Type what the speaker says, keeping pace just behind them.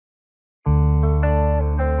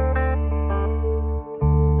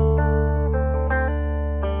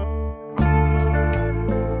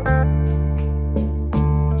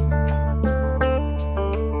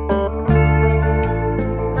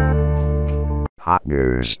Hot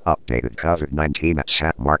news, updated COVID-19 at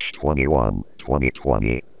SAT March 21,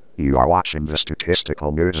 2020. You are watching the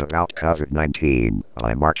statistical news about COVID-19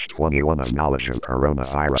 by March 21 of Knowledge of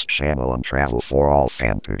Coronavirus channel on Travel for All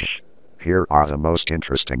fanpage. Here are the most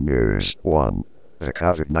interesting news. 1. The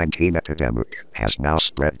COVID-19 epidemic has now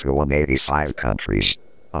spread to 185 countries.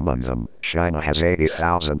 Among them, China has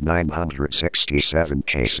 80,967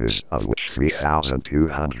 cases, of which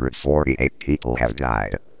 3,248 people have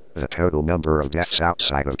died. The total number of deaths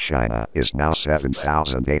outside of China is now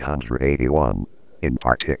 7,881. In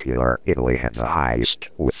particular, Italy had the highest,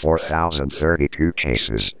 with 4,032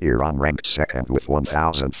 cases, Iran ranked second with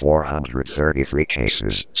 1,433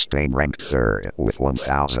 cases, Spain ranked third with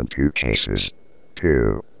 1,002 cases.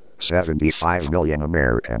 2. 75 million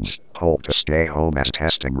Americans told to stay home as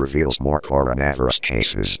testing reveals more coronavirus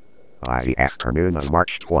cases. By the afternoon of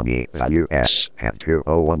March 20, the U.S. had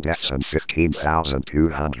 201 deaths and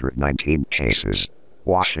 15,219 cases.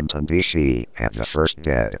 Washington, D.C. had the first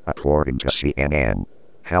dead, according to CNN.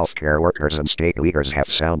 Healthcare workers and state leaders have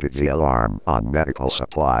sounded the alarm on medical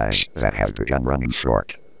supplies that have begun running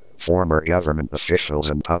short. Former government officials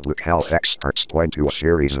and public health experts point to a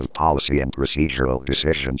series of policy and procedural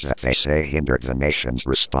decisions that they say hindered the nation's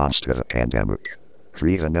response to the pandemic.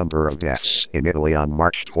 3. The number of deaths in Italy on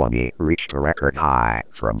March 20 reached a record high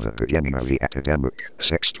from the beginning of the epidemic.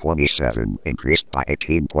 627 increased by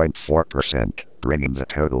 18.4%, bringing the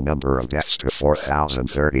total number of deaths to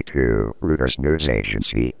 4,032. Reuters news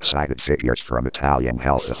agency cited figures from Italian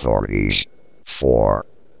health authorities. 4.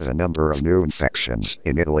 The number of new infections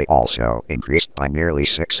in Italy also increased by nearly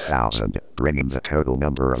 6,000, bringing the total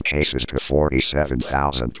number of cases to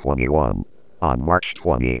 47,021. On March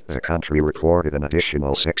 20, the country recorded an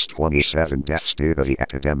additional 627 deaths due to the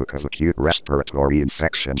epidemic of acute respiratory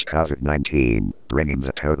infections COVID-19, bringing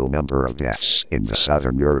the total number of deaths in the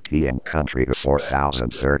southern European country to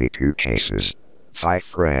 4,032 cases. 5.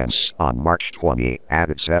 France, on March 20,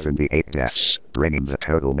 added 78 deaths, bringing the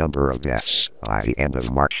total number of deaths by the end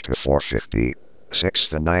of March to 450. 6.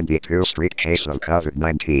 The 92 Street case of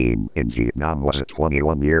COVID-19 in Vietnam was a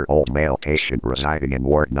 21-year-old male patient residing in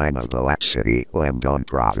Ward 9 of the Lac City, Lâm Dong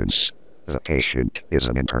province. The patient is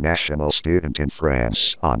an international student in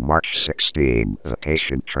France. On March 16, the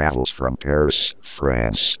patient travels from Paris,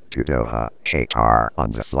 France, to Doha, Qatar,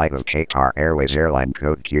 on the flight of Qatar Airways airline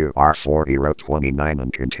code QR4029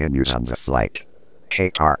 and continues on the flight.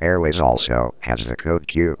 Qatar Airways also has the code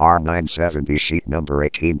QR970 sheet number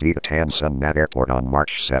 18B to Tan Son Nhat Airport on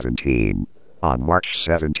March 17. On March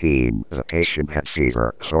 17, the patient had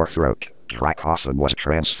fever, sore throat, dry cough and was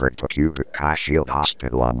transferred to Cubic Kai Shield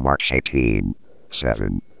Hospital on March 18.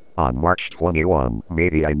 7. On March 21,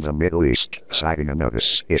 media in the Middle East, citing a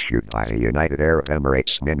notice issued by the United Arab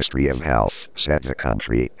Emirates Ministry of Health, said the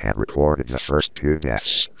country had recorded the first 2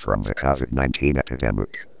 deaths from the COVID-19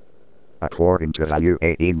 epidemic. According to the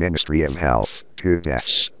UAE Ministry of Health, 2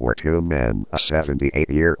 deaths were 2 men, a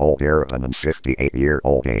 78-year-old Arab and a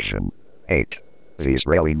 58-year-old Asian. 8. The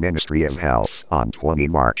Israeli Ministry of Health, on 20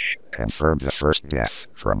 March, confirmed the first death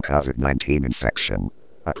from COVID-19 infection.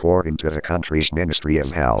 According to the country's Ministry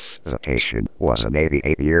of Health, the patient was an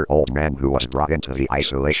 88-year-old man who was brought into the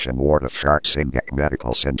isolation ward of Shark Singek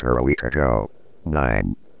Medical Center a week ago.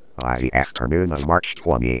 9. By the afternoon of March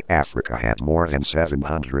 20, Africa had more than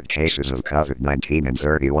 700 cases of COVID-19 in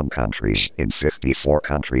 31 countries, in 54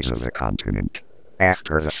 countries of the continent.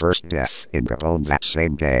 After the first death in Gabon that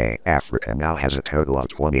same day, Africa now has a total of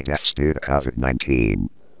 20 deaths due to COVID-19.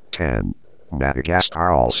 10.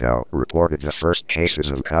 Madagascar also reported the first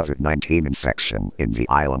cases of COVID-19 infection in the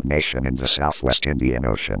island nation in the southwest Indian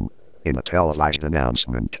Ocean. In a televised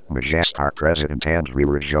announcement, Madagascar President Andry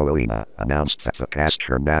Rajoelina announced that the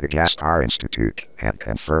Pasteur Madagascar Institute had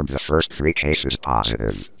confirmed the first 3 cases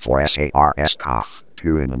positive for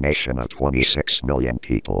SARS-CoV-2 in a nation of 26 million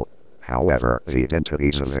people. However, the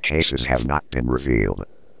identities of the cases have not been revealed.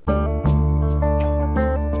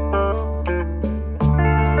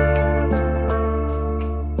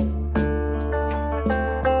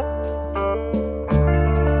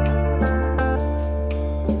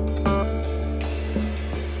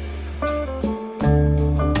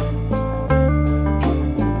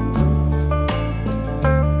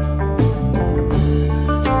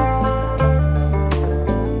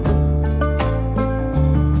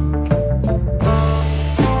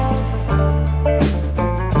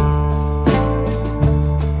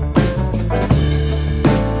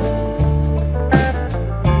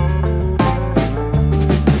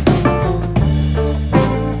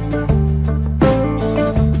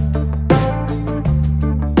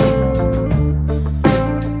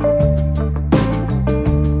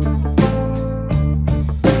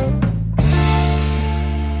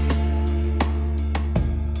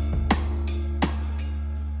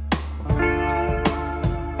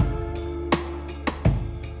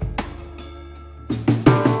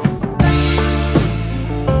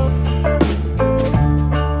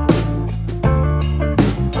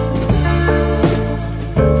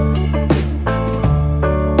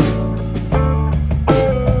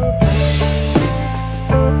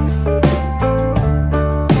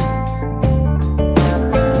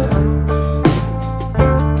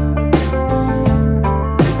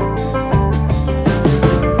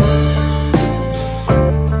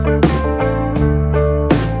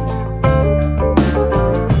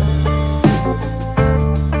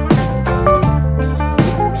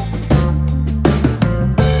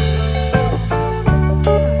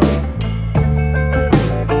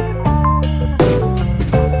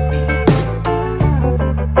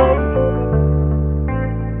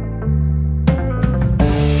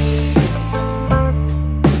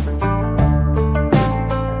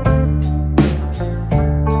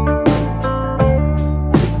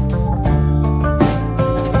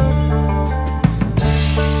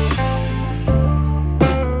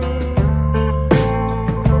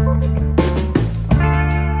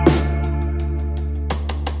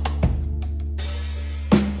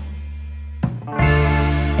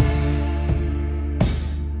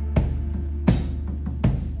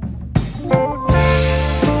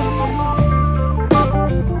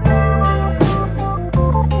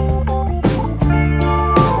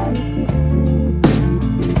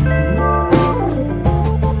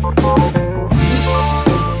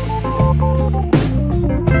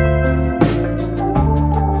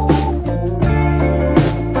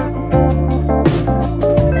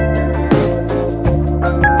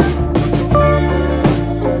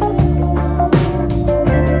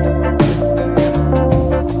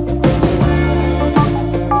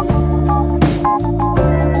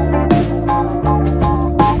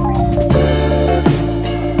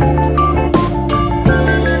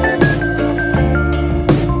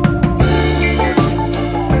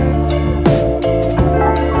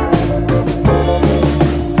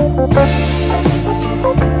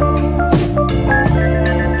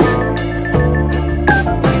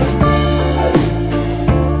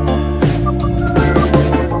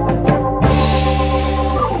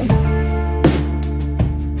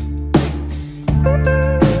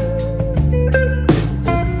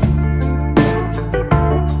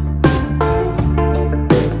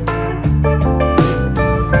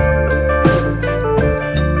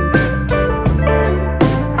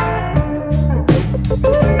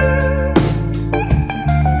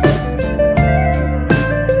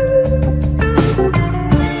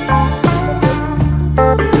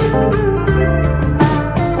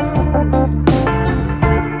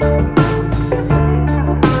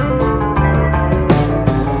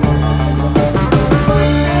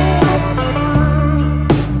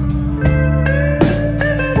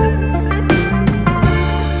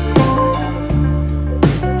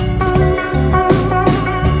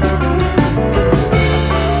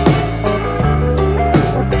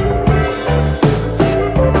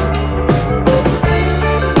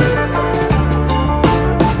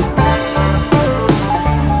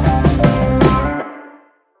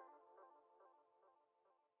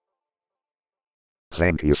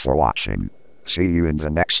 Thank you for watching. See you in the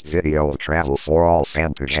next video of Travel for All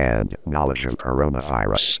Fantasy and Knowledge of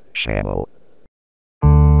Coronavirus channel.